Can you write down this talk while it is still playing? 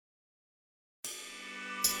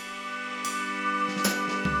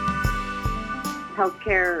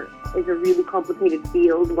Healthcare is a really complicated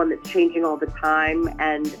field, one that's changing all the time,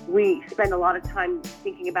 and we spend a lot of time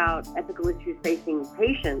thinking about ethical issues facing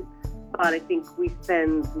patients, but I think we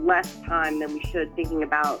spend less time than we should thinking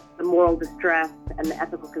about the moral distress and the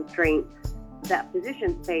ethical constraints that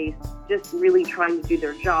physicians face just really trying to do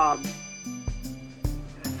their job.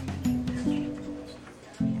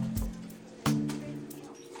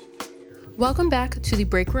 Welcome back to The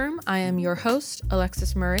Break Room. I am your host,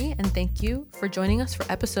 Alexis Murray, and thank you for joining us for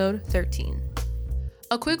episode 13.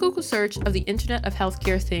 A quick Google search of the Internet of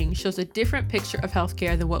Healthcare thing shows a different picture of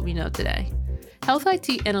healthcare than what we know today. Health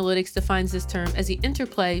IT Analytics defines this term as the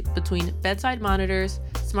interplay between bedside monitors,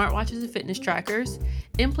 smartwatches and fitness trackers,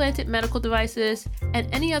 implanted medical devices,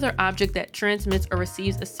 and any other object that transmits or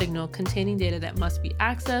receives a signal containing data that must be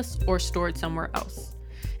accessed or stored somewhere else.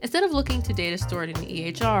 Instead of looking to data stored in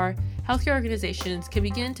the EHR, healthcare organizations can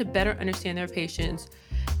begin to better understand their patients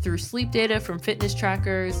through sleep data from fitness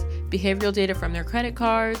trackers, behavioral data from their credit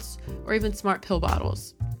cards, or even smart pill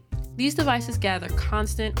bottles. These devices gather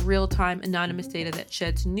constant, real-time, anonymous data that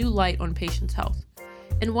sheds new light on patients' health.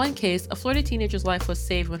 In one case, a Florida teenager's life was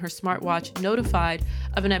saved when her smartwatch notified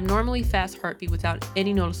of an abnormally fast heartbeat without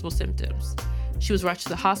any noticeable symptoms. She was rushed to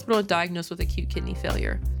the hospital and diagnosed with acute kidney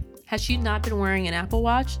failure. Had she not been wearing an Apple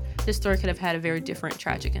Watch, this story could have had a very different,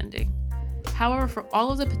 tragic ending. However, for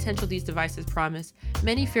all of the potential these devices promise,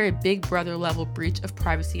 many fear a big brother-level breach of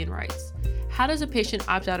privacy and rights. How does a patient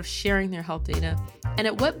opt out of sharing their health data? And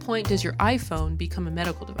at what point does your iPhone become a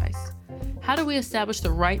medical device? How do we establish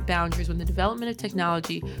the right boundaries when the development of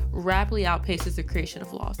technology rapidly outpaces the creation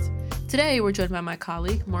of laws? Today, we're joined by my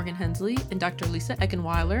colleague, Morgan Hensley, and Dr. Lisa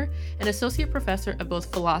Eckenwiler, an associate professor of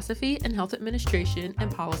both philosophy and health administration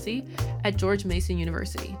and policy at George Mason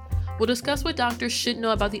University. We'll discuss what doctors should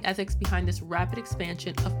know about the ethics behind this rapid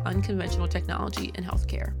expansion of unconventional technology in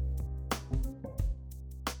healthcare.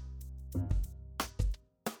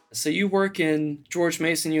 So you work in George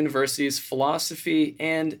Mason University's philosophy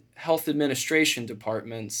and health administration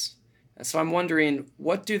departments. So I'm wondering,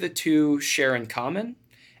 what do the two share in common?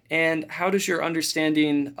 And how does your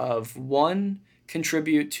understanding of one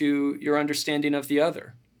contribute to your understanding of the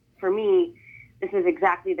other? For me, this is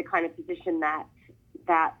exactly the kind of position that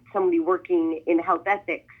somebody working in health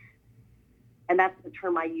ethics, and that's the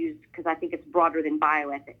term I use because I think it's broader than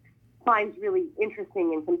bioethics, finds really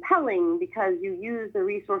interesting and compelling, because you use the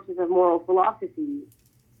resources of moral philosophy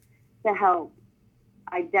to help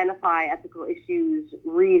identify ethical issues,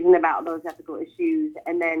 reason about those ethical issues,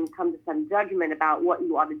 and then come to some judgment about what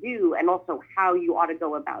you ought to do and also how you ought to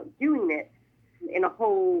go about doing it in a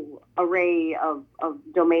whole array of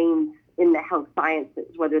domains in the health sciences,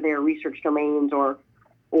 whether they're research domains or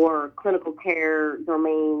clinical care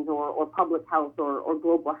domains or public health or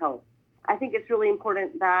global health. I think it's really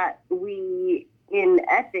important that we in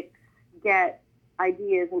ethics get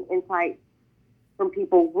ideas and insights from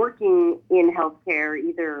people working in healthcare,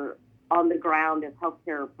 either on the ground as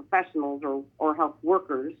healthcare professionals or health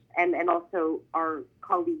workers, and also our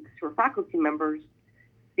colleagues who are faculty members,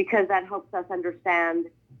 because that helps us understand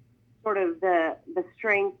sort of the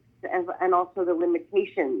strengths and also the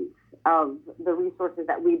limitations of the resources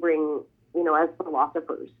that we bring, as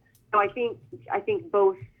philosophers. So I think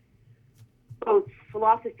both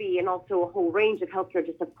philosophy and also a whole range of healthcare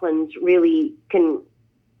disciplines really can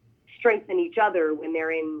strengthen each other when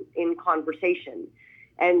they're in conversation,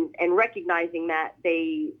 and recognizing that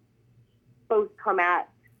they both come at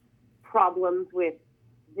problems with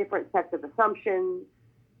different sets of assumptions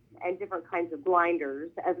and different kinds of blinders,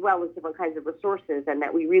 as well as different kinds of resources, and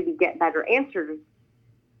that we really get better answers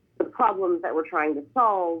to the problems that we're trying to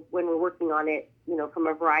solve when we're working on it, from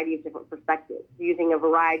a variety of different perspectives, using a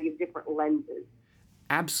variety of different lenses.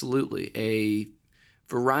 Absolutely. A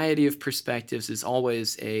variety of perspectives is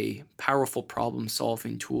always a powerful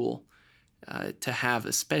problem-solving tool to have,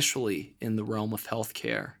 especially in the realm of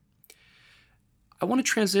healthcare. I want to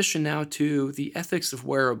transition now to the ethics of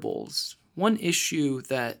wearables. One issue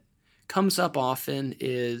that comes up often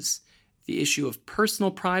is the issue of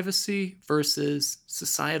personal privacy versus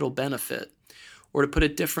societal benefit. Or to put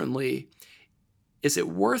it differently, is it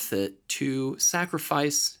worth it to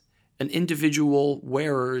sacrifice an individual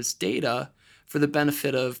wearer's data for the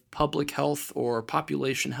benefit of public health or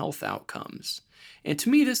population health outcomes? And to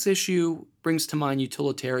me, this issue brings to mind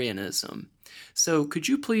utilitarianism. So could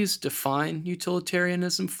you please define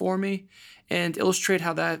utilitarianism for me and illustrate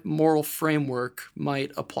how that moral framework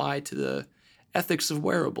might apply to the ethics of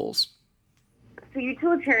wearables? So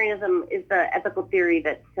utilitarianism is the ethical theory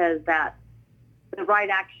that says that the right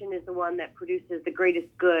action is the one that produces the greatest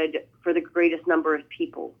good for the greatest number of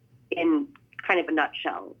people in kind of a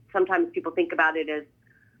nutshell. Sometimes people think about it as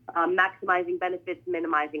maximizing benefits,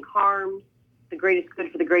 minimizing harms, the greatest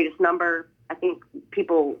good for the greatest number. I think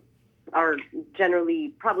people are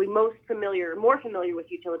generally probably more familiar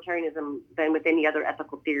with utilitarianism than with any other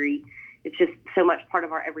ethical theory. It's just so much part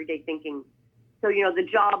of our everyday thinking. So, the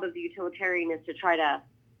job of the utilitarian is to try to,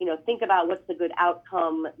 think about what's the good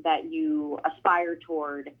outcome that you aspire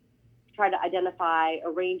toward, try to identify a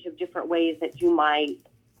range of different ways that you might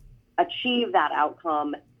achieve that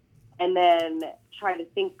outcome, and then try to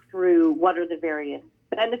think through what are the various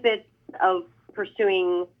benefits of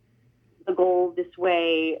pursuing the goal this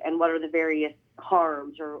way, and what are the various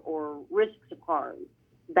harms or risks of harm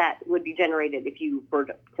that would be generated if you were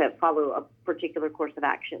to follow a particular course of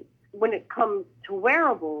action. When it comes to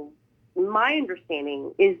wearables, my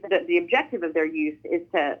understanding is that the objective of their use is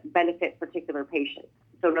to benefit particular patients.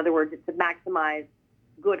 So in other words, it's to maximize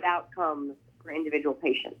good outcomes for individual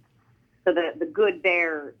patients. So the good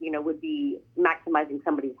there, would be maximizing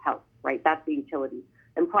somebody's health, right? That's the utility.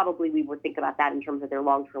 And probably we would think about that in terms of their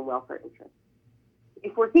long-term welfare interests.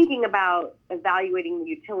 If we're thinking about evaluating the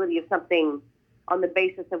utility of something on the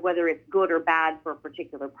basis of whether it's good or bad for a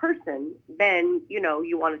particular person, then,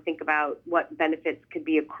 you want to think about what benefits could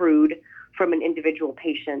be accrued from an individual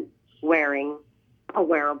patient wearing a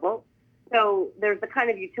wearable. So there's the kind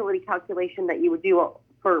of utility calculation that you would do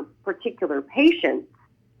for particular patients.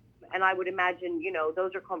 And I would imagine,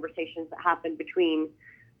 those are conversations that happen between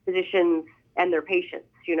physicians and their patients,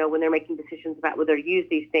 when they're making decisions about whether to use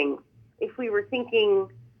these things. If we were thinking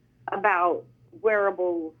about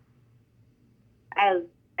wearables as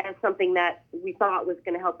something that we thought was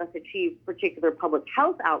going to help us achieve particular public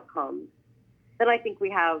health outcomes, then I think we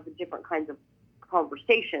have different kinds of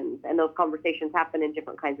conversations, and those conversations happen in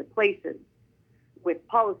different kinds of places, with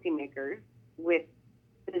policymakers, with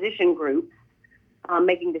physician groups,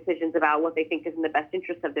 making decisions about what they think is in the best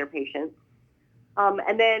interest of their patients.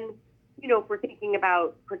 And then, if we're thinking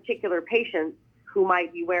about particular patients who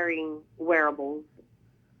might be wearing wearables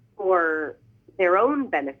for their own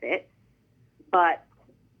benefit, but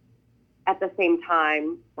at the same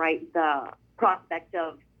time, right, the prospect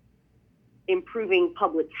of improving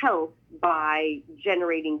public health by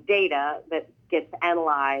generating data that gets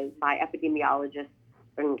analyzed by epidemiologists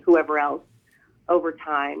and whoever else over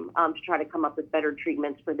time to try to come up with better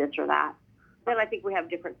treatments for this or that, then I think we have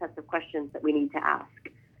different sets of questions that we need to ask.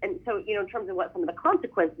 And so, in terms of what some of the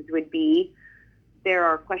consequences would be, there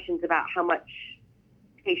are questions about how much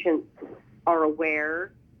patients are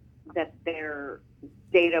aware that their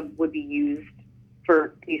data would be used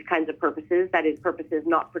for these kinds of purposes, that is, purposes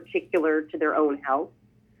not particular to their own health.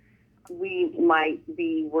 We might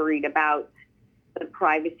be worried about the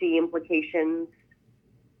privacy implications.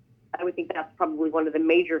 I would think that's probably one of the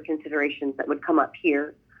major considerations that would come up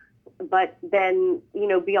here. But then,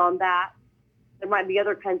 beyond that, there might be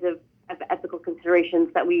other kinds of ethical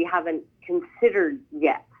considerations that we haven't considered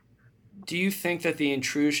yet. Do you think that the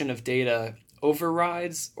intrusion of data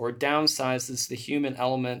overrides or downsizes the human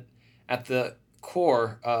element at the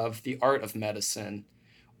core of the art of medicine?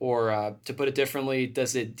 Or to put it differently,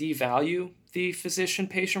 does it devalue the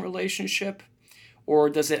physician-patient relationship? Or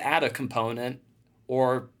does it add a component?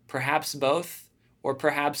 Or perhaps both? Or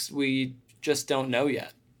perhaps we just don't know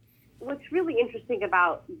yet? What's really interesting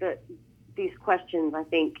about these questions, I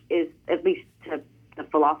think, is, at least to the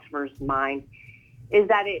philosopher's mind, is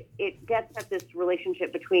that it gets at this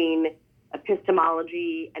relationship between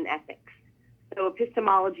epistemology and ethics. So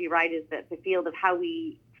epistemology, right, is the field of how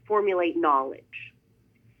we formulate knowledge.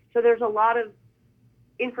 So there's a lot of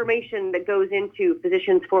information that goes into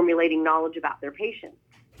physicians formulating knowledge about their patients.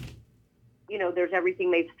 There's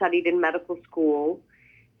everything they've studied in medical school.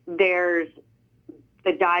 There's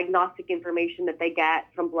the diagnostic information that they get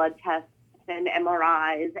from blood tests and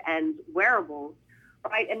MRIs and wearables,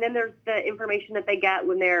 right? And then there's the information that they get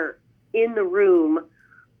when they're in the room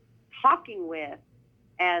talking with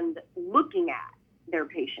and looking at their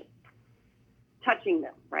patients, touching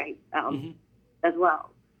them, right, as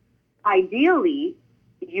well. Ideally,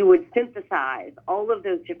 you would synthesize all of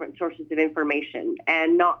those different sources of information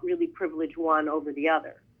and not really privilege one over the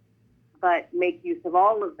other, but make use of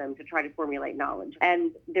all of them to try to formulate knowledge.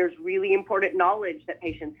 And there's really important knowledge that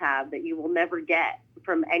patients have that you will never get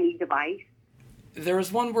from any device. There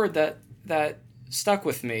was one word that stuck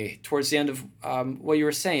with me towards the end of what you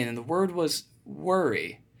were saying, and the word was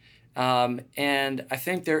worry. And I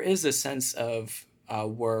think there is a sense of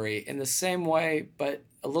worry in the same way, but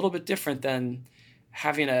a little bit different than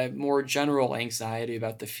having a more general anxiety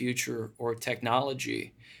about the future or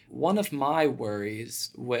technology. One of my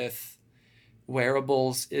worries with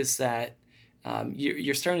wearables is that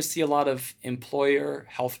You're starting to see a lot of employer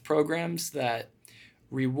health programs that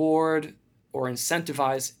reward or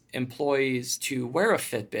incentivize employees to wear a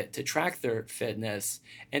Fitbit to track their fitness,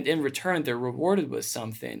 and in return, they're rewarded with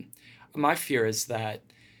something. My fear is that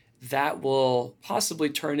that will possibly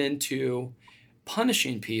turn into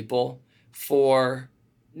punishing people for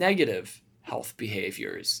negative health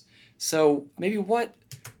behaviors. So maybe what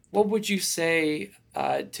would you say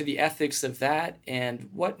to the ethics of that, and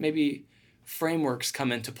what maybe frameworks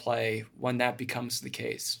come into play when that becomes the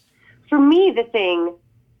case? For me, the thing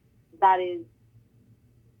that is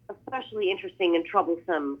especially interesting and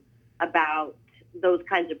troublesome about those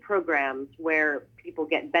kinds of programs where people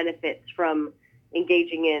get benefits from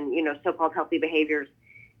engaging in, so-called healthy behaviors,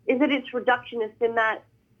 is that it's reductionist in that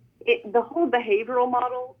the whole behavioral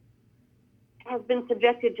model has been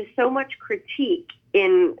subjected to so much critique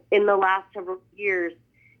in the last several years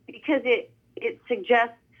because it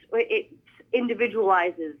suggests, it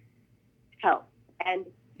individualizes health. And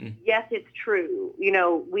yes, it's true.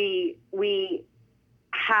 We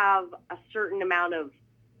have a certain amount of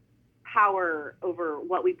power over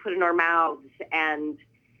what we put in our mouths and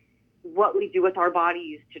what we do with our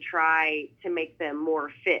bodies to try to make them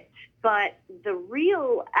more fit. But the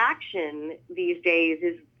real action these days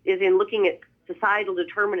is in looking at societal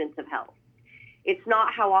determinants of health. It's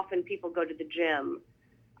not how often people go to the gym,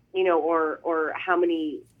 or how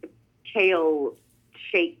many kale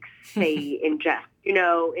shakes they ingest,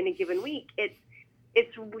 in a given week. It's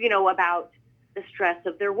about the stress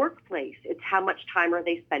of their workplace. It's how much time are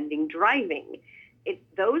they spending driving. It's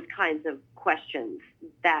those kinds of questions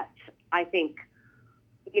that I think,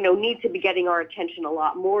 need to be getting our attention a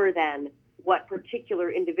lot more than what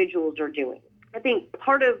particular individuals are doing. I think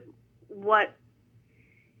part of what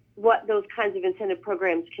those kinds of incentive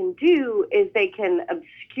programs can do is they can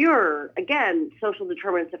obscure, again, social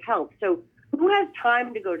determinants of health. So who has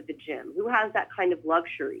time to go to the gym? Who has that kind of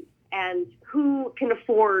luxury? And who can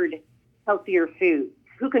afford healthier foods?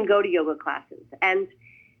 Who can go to yoga classes? And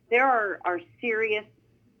there are serious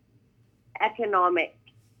economic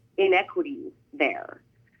inequities there.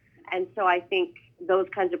 And so I think those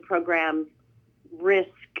kinds of programs risk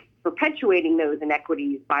perpetuating those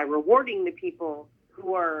inequities by rewarding the people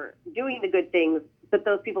who are doing the good things, but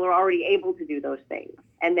those people are already able to do those things,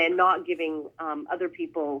 and then not giving other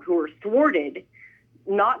people who are thwarted,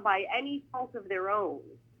 not by any fault of their own,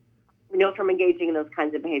 from engaging in those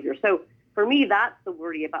kinds of behaviors. So for me, that's the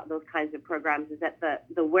worry about those kinds of programs, is that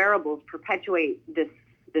the wearables perpetuate this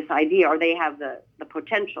idea, or they have the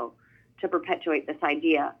potential to perpetuate this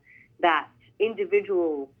idea that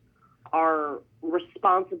individuals are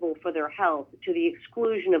responsible for their health to the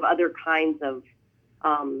exclusion of other kinds of,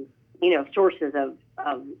 sources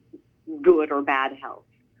of good or bad health.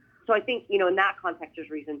 So I think, in that context, there's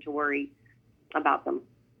reason to worry about them.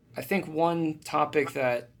 I think one topic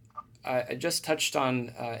that I just touched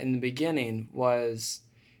on in the beginning was,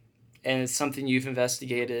 and it's something you've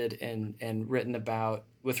investigated and written about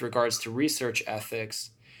with regards to research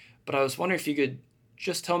ethics, but I was wondering if you could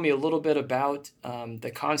just tell me a little bit about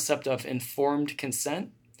the concept of informed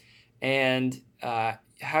consent and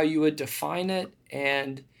how you would define it,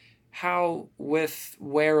 and how with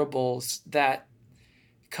wearables that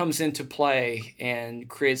comes into play and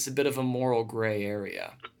creates a bit of a moral gray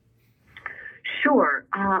area. Sure.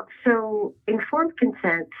 So informed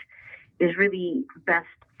consent is really best,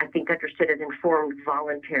 I think, understood as informed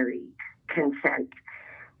voluntary consent.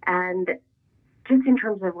 And just in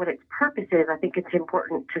terms of what its purpose is, I think it's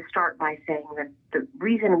important to start by saying that the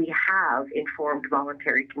reason we have informed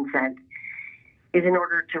voluntary consent is in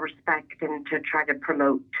order to respect and to try to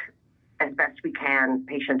promote as best we can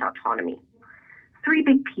patient autonomy. Three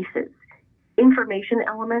big pieces: information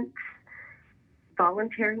elements,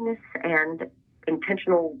 voluntariness, and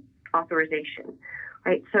intentional authorization,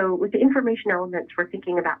 right? So with the information elements, we're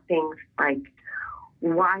thinking about things like,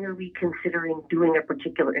 why are we considering doing a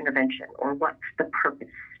particular intervention, or what's the purpose?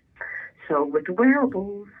 So with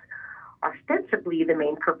wearables, ostensibly the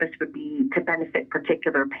main purpose would be to benefit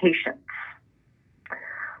particular patients.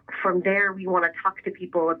 From there, we want to talk to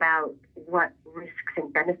people about what risks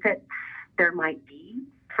and benefits there might be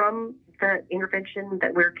from the intervention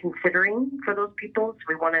that we're considering for those people. So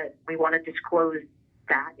we want to disclose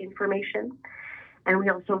that information, and we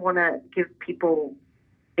also want to give people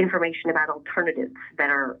information about alternatives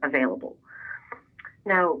that are available.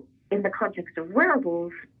 Now, in the context of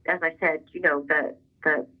wearables, as I said,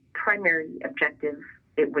 the primary objective,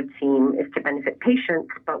 it would seem, is to benefit patients,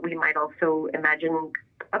 but we might also imagine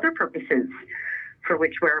other purposes for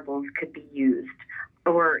which wearables could be used,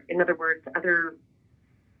 or in other words, other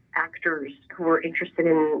actors who are interested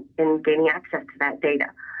in gaining access to that data.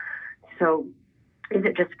 So is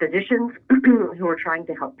it just physicians who are trying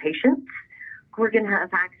to help patients who are going to have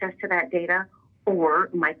access to that data? Or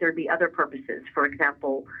might there be other purposes? For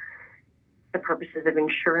example, the purposes of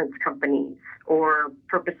insurance companies or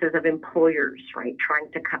purposes of employers, right,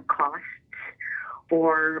 trying to cut costs,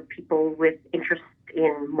 or people with interest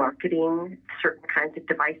in marketing certain kinds of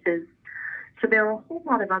devices. So there are a whole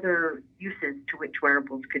lot of other uses to which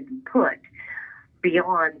wearables could be put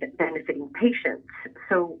beyond benefiting patients.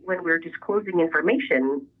 So when we're disclosing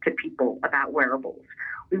information to people about wearables,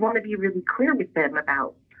 we want to be really clear with them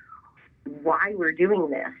about why we're doing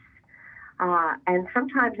this. And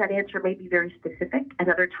sometimes that answer may be very specific, and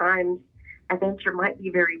other times that answer might be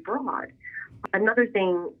very broad. Another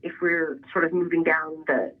thing, if we're sort of moving down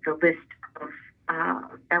the list of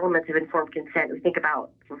elements of informed consent, we think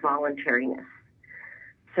about voluntariness.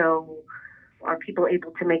 So are people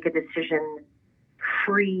able to make a decision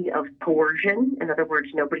free of coercion? In other words,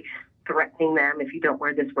 nobody's threatening them. If you don't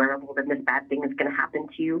wear this wearable, then this bad thing is going to happen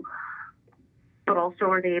to you. But also,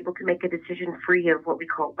 are they able to make a decision free of what we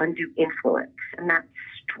call undue influence? And that's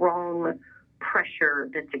strong pressure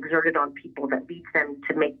that's exerted on people that leads them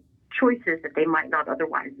to make choices that they might not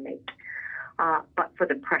otherwise make, but for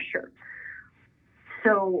the pressure.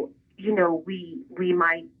 So, we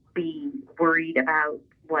might be worried about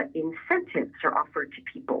what incentives are offered to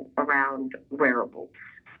people around wearables.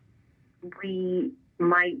 We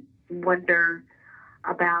might wonder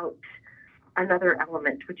about another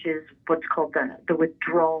element, which is what's called the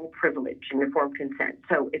withdrawal privilege in informed consent.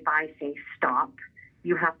 So if I say stop,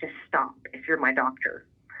 you have to stop if you're my doctor.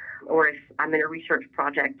 Or if I'm in a research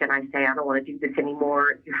project and I say I don't want to do this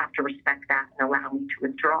anymore, you have to respect that and allow me to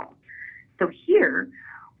withdraw. So here,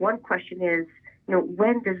 one question is,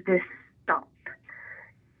 when does this stop?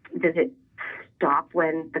 Does it stop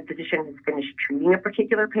when the physician has finished treating a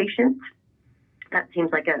particular patient? That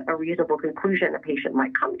seems like a reasonable conclusion a patient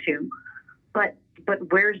might come to. But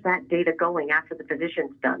where's that data going after the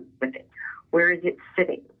physician's done with it? Where is it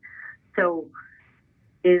sitting? So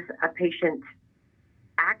is a patient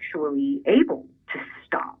actually able to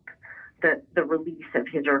stop the release of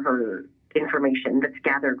his or her information that's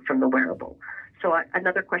gathered from the wearable? So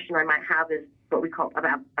another question I might have is what we call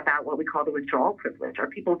about what we call the withdrawal privilege. Are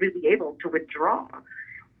people really able to withdraw?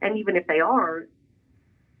 And even if they are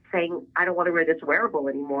saying, I don't want to wear this wearable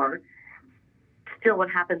anymore, still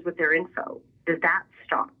what happens with their info? Does that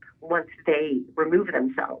stop once they remove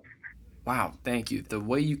themselves? Wow, thank you. The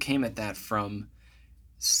way you came at that from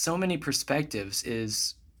so many perspectives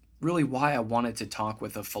is really why I wanted to talk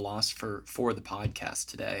with a philosopher for the podcast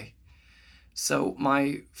today. So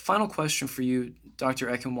my final question for you, Dr.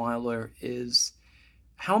 Eckenwiler, is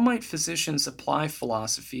how might physicians apply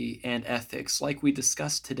philosophy and ethics like we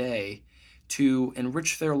discussed today to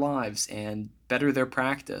enrich their lives and better their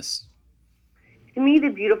practice? To me, the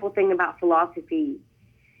beautiful thing about philosophy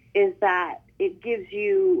is that it gives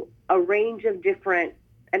you a range of different,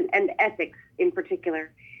 and ethics in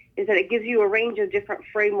particular, is that it gives you a range of different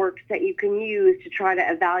frameworks that you can use to try to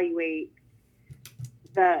evaluate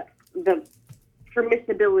the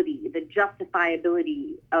permissibility, the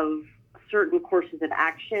justifiability of certain courses of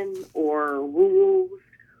action or rules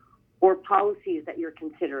or policies that you're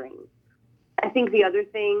considering. I think the other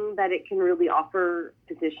thing that it can really offer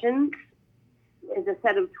physicians is a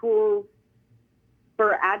set of tools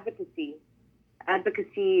for advocacy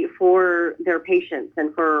for their patients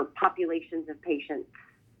and for populations of patients,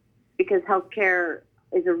 because healthcare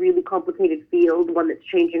is a really complicated field, one that's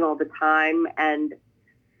changing all the time, and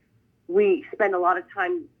we spend a lot of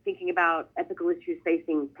time thinking about ethical issues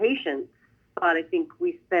facing patients, but I think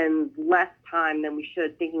we spend less time than we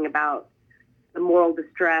should thinking about the moral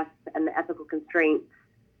distress and the ethical constraints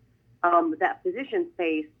that physicians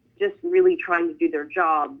face, just really trying to do their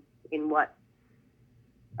job in what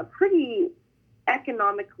a pretty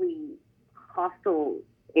economically hostile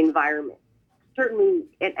environment, certainly,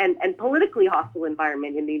 and politically hostile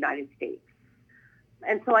environment in the United States.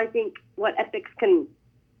 And so I think what ethics can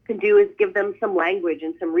do is give them some language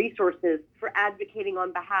and some resources for advocating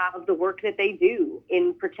on behalf of the work that they do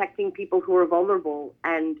in protecting people who are vulnerable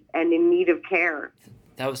and in need of care.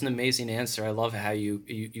 That was an amazing answer. I love how you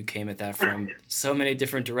came at that from so many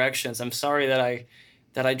different directions. I'm sorry that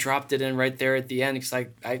I dropped it in right there at the end, because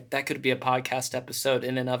I that could be a podcast episode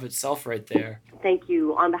in and of itself right there. Thank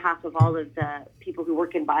you on behalf of all of the people who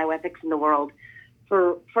work in bioethics in the world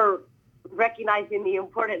for recognizing the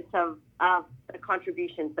importance of the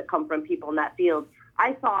contributions that come from people in that field.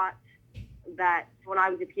 I thought that when I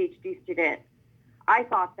was a PhD student, I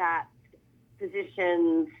thought that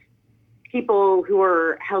physicians people who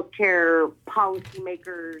are healthcare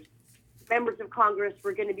policymakers, members of Congress,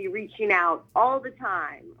 we're going to be reaching out all the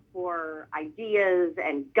time for ideas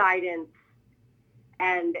and guidance.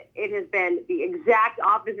 And it has been the exact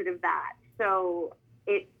opposite of that. So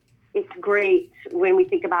it's great when we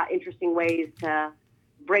think about interesting ways to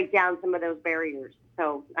break down some of those barriers.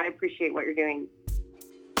 So I appreciate what you're doing.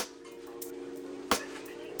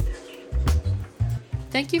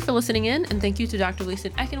 Thank you for listening in, and thank you to Dr. Lisa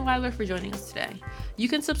Eckenwiler for joining us today. You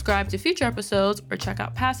can subscribe to future episodes or check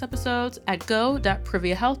out past episodes at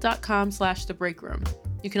go.priviahealth.com/thebreakroom.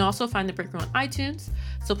 You can also find The Break Room on iTunes,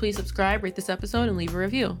 so please subscribe, rate this episode, and leave a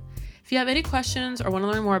review. If you have any questions or want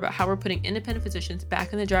to learn more about how we're putting independent physicians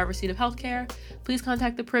back in the driver's seat of healthcare, please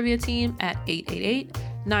contact the Privia team at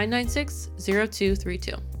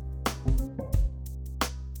 888-996-0232.